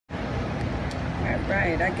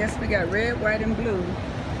Right, I guess we got red, white, and blue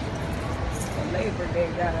for Labor Day,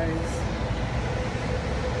 guys.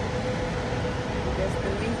 I guess the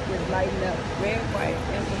link is lighting up red, white,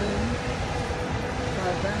 and blue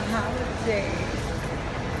for the holiday.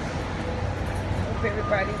 Hope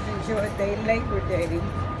everybody's enjoyed their Labor Day.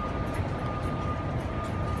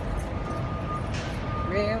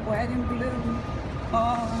 Red, white, and blue.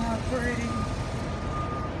 Oh, how pretty.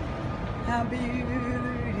 How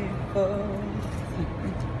beautiful.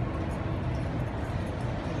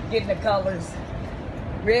 Getting the colors.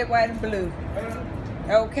 Red, white, and blue.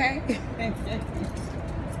 Okay.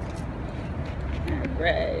 All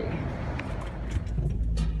right.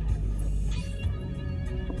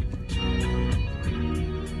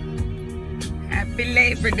 Happy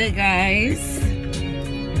Labor Day, guys.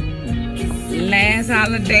 Last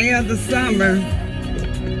holiday of the summer.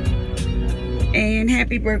 And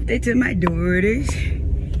happy birthday to my daughter.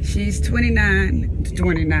 She's 29.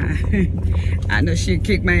 I know she'll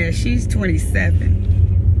kick my ass. She's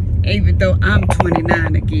 27. Even though I'm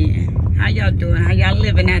 29 again. How y'all doing? How y'all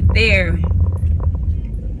living out there?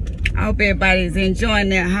 I hope everybody's enjoying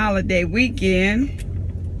their holiday weekend.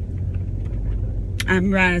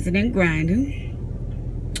 I'm rising and grinding.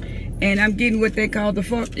 And I'm getting what they call the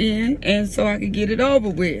fuck in. And so I can get it over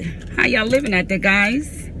with. How y'all living out there,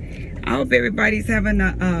 guys? I hope everybody's having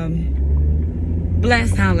a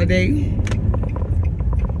blessed holiday.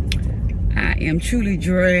 I am truly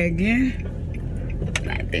dragging.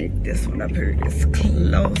 I think this one up here is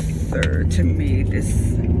closer to me. This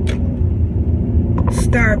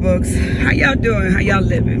Starbucks. How y'all doing? How y'all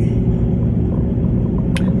living?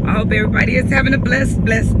 I hope everybody is having a blessed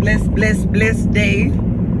day.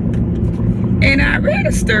 And I read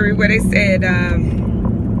a story where they said,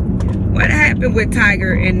 what happened with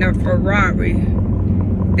Tiger and the Ferrari?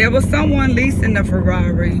 There was someone leasing the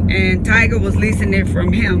Ferrari and Tiger was leasing it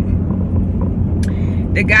from him.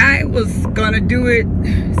 The guy was gonna do it,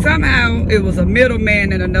 somehow it was a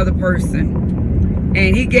middleman and another person.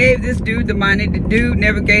 And he gave this dude the money. The dude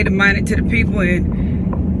never gave the money to the people,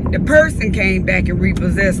 and the person came back and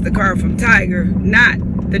repossessed the car from Tiger, not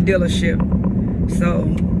the dealership.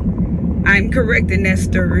 So I'm correcting that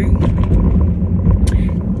story.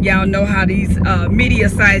 Y'all know how these media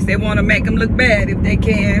sites, they want to make them look bad if they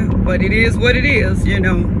can, but it is what it is, you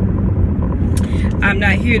know. I'm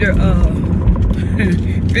not here to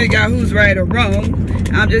figure out who's right or wrong.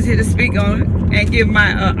 I'm just here to speak on it and give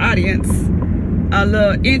my audience a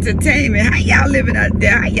little entertainment. How y'all living out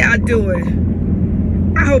there? How y'all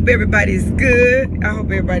doing? I hope everybody's good. I hope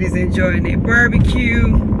everybody's enjoying their barbecue,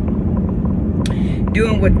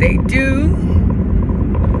 doing what they do.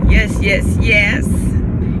 Yes, yes, yes.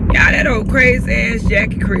 Y'all, that old crazy ass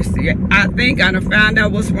Jackie Christie. I think I done found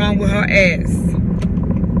out what's wrong with her ass.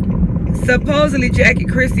 Supposedly Jackie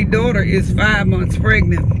Christie's daughter is 5 months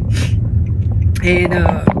pregnant. And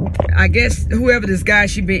I guess whoever this guy,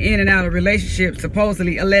 she been in and out of relationships,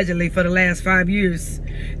 supposedly, allegedly, for the last 5 years.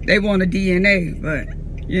 They want a DNA, but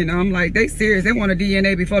you know, I'm like, they serious? They want a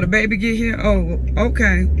DNA before the baby get here? Oh,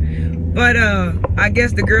 okay. But I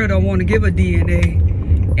guess the girl don't want to give a DNA.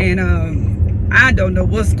 And I don't know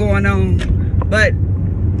what's going on, but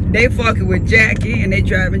they fucking with Jackie and they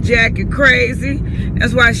driving Jackie crazy.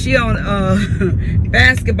 That's why she on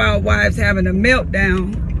Basketball Wives having a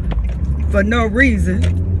meltdown for no reason.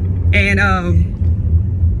 And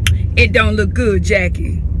it don't look good,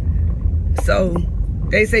 Jackie. So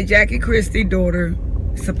they say Jackie Christie's daughter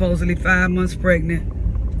supposedly 5 months pregnant,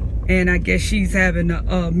 and I guess she's having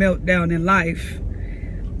a meltdown in life.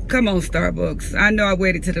 Come on, Starbucks. I know I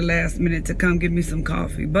waited to the last minute to come get me some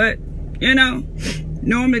coffee, but you know,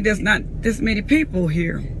 normally there's not this many people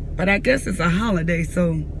here, but I guess it's a holiday,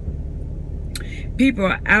 so people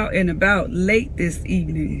are out and about late this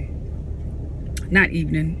evening. Not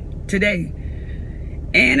evening, today.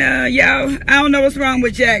 And y'all, I don't know what's wrong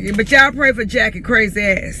with Jackie, but y'all pray for Jackie crazy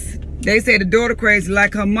ass. They say the daughter crazy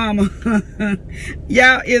like her mama.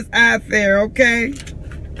 Y'all is out there, okay?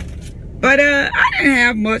 But I didn't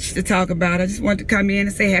have much to talk about. I just wanted to come in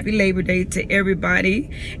and say happy Labor Day to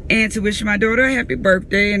everybody and to wish my daughter a happy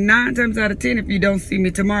birthday. And 9 times out of 10, if you don't see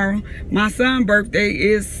me tomorrow, my son's birthday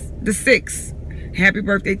is the 6th. Happy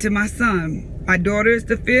birthday to my son. My daughter is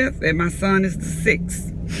the 5th and my son is the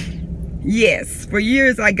 6th. Yes, for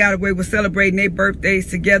years I got away with celebrating their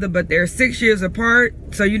birthdays together, but they're 6 years apart.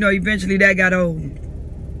 So, you know, eventually that got old.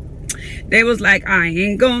 They was like, I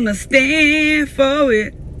ain't gonna stand for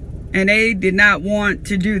it. And they did not want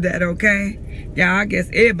to do that, okay? Yeah, I guess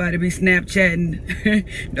everybody be Snapchatting.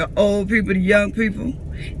 The old people, the young people,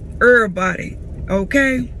 everybody,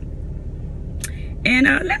 okay? And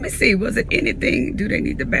let me see, was it anything, do they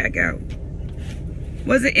need to back out?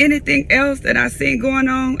 Was it anything else that I seen going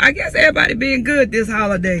on? I guess everybody being good this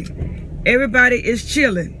holiday. Everybody is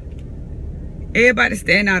chilling. Everybody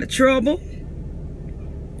staying out of trouble.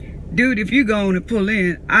 Dude, if you go on and pull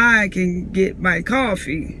in, I can get my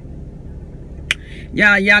coffee.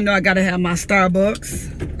 Y'all know I gotta have my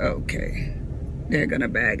Starbucks. Okay. They're gonna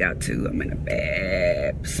bag out too. I'm in a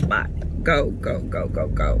bad spot. Go, go, go, go,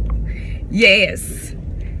 go. Yes.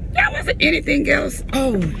 Y'all, was it anything else?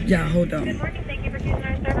 Oh, yeah, hold on. Good morning. Thank you for choosing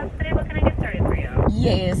our Starbucks today. What can I get started for you?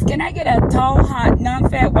 Yes. Can I get a tall, hot,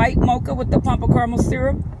 non-fat white mocha with the pump of caramel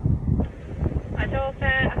syrup? A tall,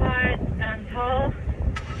 fat, hot,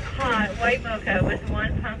 hot white mocha with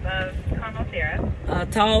 1 pump of caramel syrup. A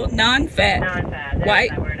tall, non-fat,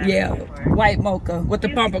 white, white mocha with the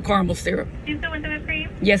pump of caramel syrup. Do you still want the whipped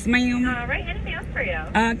cream? Yes, ma'am. All right. Anything else for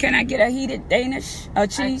you? Can I get a heated Danish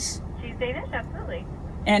cheese? Cheese Danish? Absolutely.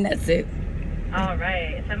 And that's it. All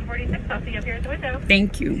right. 7:46. I'll see you up here at the window.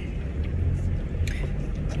 Thank you.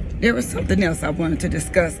 There was something else I wanted to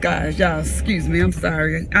discuss, guys. Y'all, excuse me. I'm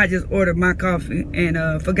sorry. I just ordered my coffee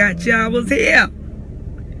and forgot y'all was here.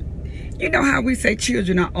 You know how we say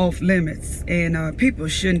children are off limits and people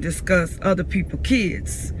shouldn't discuss other people's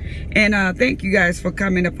kids. And thank you guys for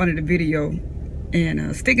coming up under the video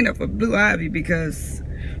and sticking up for Blue Ivy, because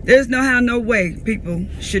there's no way people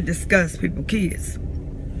should discuss people's kids.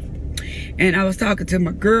 And I was talking to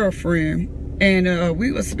my girlfriend and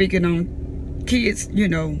we were speaking on kids, you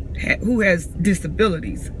know, who has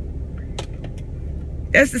disabilities.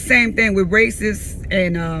 That's the same thing with racists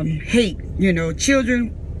and hate. You know,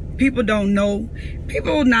 children, people don't know.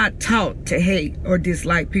 People are not taught to hate or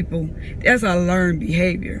dislike people. That's a learned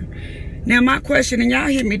behavior. Now, my question, and y'all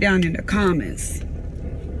hit me down in the comments.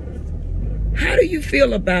 How do you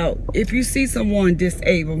feel about if you see someone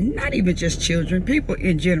disabled, not even just children, people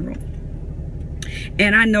in general?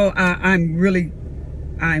 And I know I'm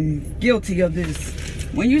guilty of this.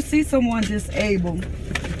 When you see someone disabled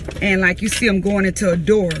and like you see them going into a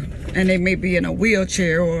door and they may be in a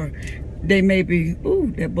wheelchair, or they may be,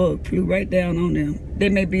 ooh, that bug flew right down on them. They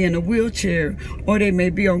may be in a wheelchair or they may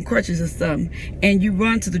be on crutches or something, and you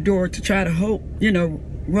run to the door to try to hold, you know,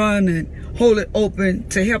 run and hold it open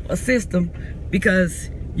to help assist them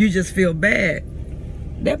because you just feel bad.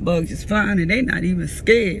 That bug just flying and they not even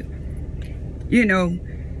scared. You know,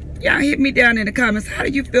 y'all hit me down in the comments. How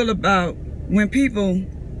do you feel about when people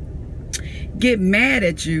get mad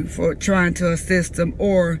at you for trying to assist them?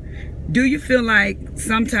 Or do you feel like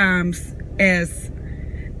sometimes, as,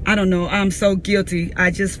 I don't know, I'm so guilty,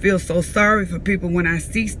 I just feel so sorry for people when I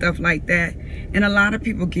see stuff like that. And a lot of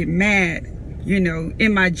people get mad. You know,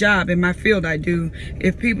 in my job, in my field I do,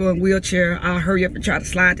 if people in wheelchair, I'll hurry up and try to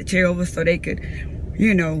slide the chair over so they could,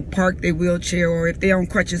 you know, park their wheelchair. Or if they're on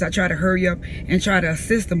crutches, I try to hurry up and try to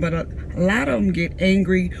assist them. But a lot of them get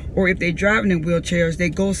angry, or if they're driving in wheelchairs, they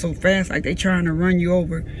go so fast like they're trying to run you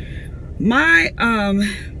over. My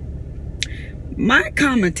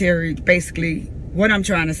commentary, basically, what I'm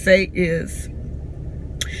trying to say is,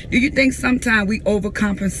 do you think sometimes we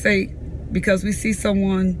overcompensate because we see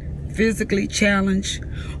someone physically challenged?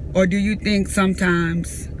 Or do you think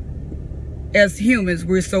sometimes as humans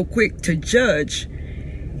we're so quick to judge,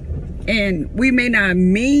 and we may not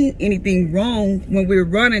mean anything wrong when we're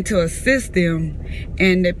running to assist them,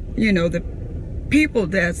 and the, you know, the people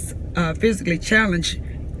that's physically challenged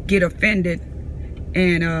get offended?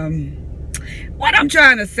 And what I'm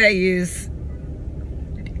trying to say is,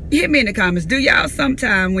 hit me in the comments. Do y'all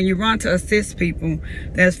sometime when you run to assist people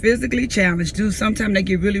that's physically challenged, do sometimes they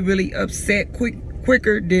get really upset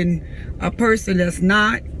quicker than a person that's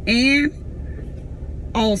not? And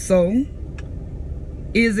also,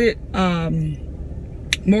 is it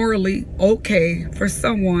morally okay for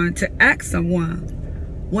someone to ask someone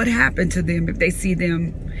what happened to them if they see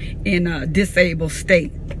them in a disabled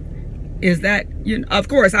state? Is that, you know, of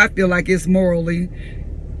course I feel like it's morally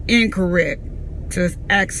incorrect to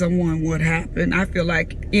ask someone what happened. I feel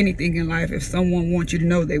like anything in life, if someone wants you to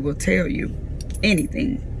know, they will tell you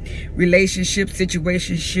anything. Relationship,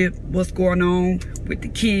 situationship, what's going on with the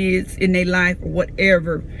kids in their life or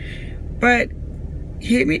whatever. But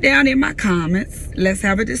hit me down in my comments. Let's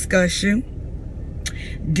have a discussion.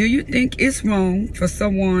 Do you think it's wrong for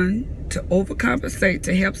someone to overcompensate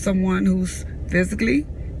to help someone who's physically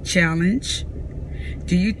challenged?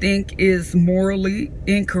 Do you think it's morally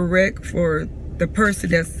incorrect for the person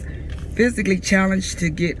that's physically challenged to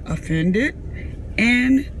get offended?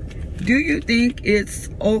 And do you think it's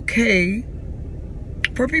okay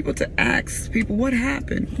for people to ask people what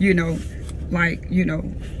happened? You know, like, you know,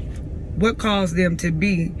 what caused them to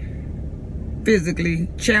be physically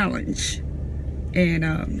challenged. And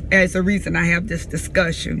as a reason I have this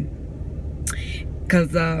discussion,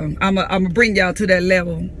 because I'm gonna bring y'all to that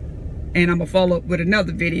level, and I'm gonna follow up with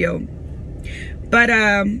another video. But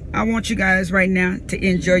I want you guys right now to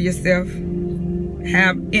enjoy yourself.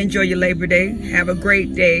 Enjoy your Labor Day. Have a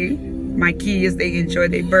great day. My kids, they enjoy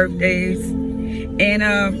their birthdays. And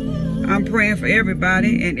I'm praying for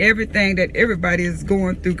everybody and everything that everybody is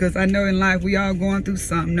going through, because I know in life we all going through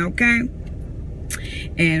something, okay?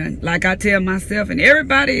 And like I tell myself and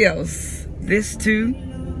everybody else, this too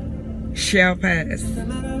shall pass.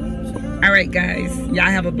 All right, guys,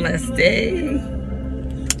 y'all have a blessed day.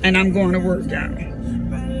 And I'm going to work, y'all.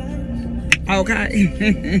 Okay.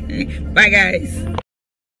 Bye, guys.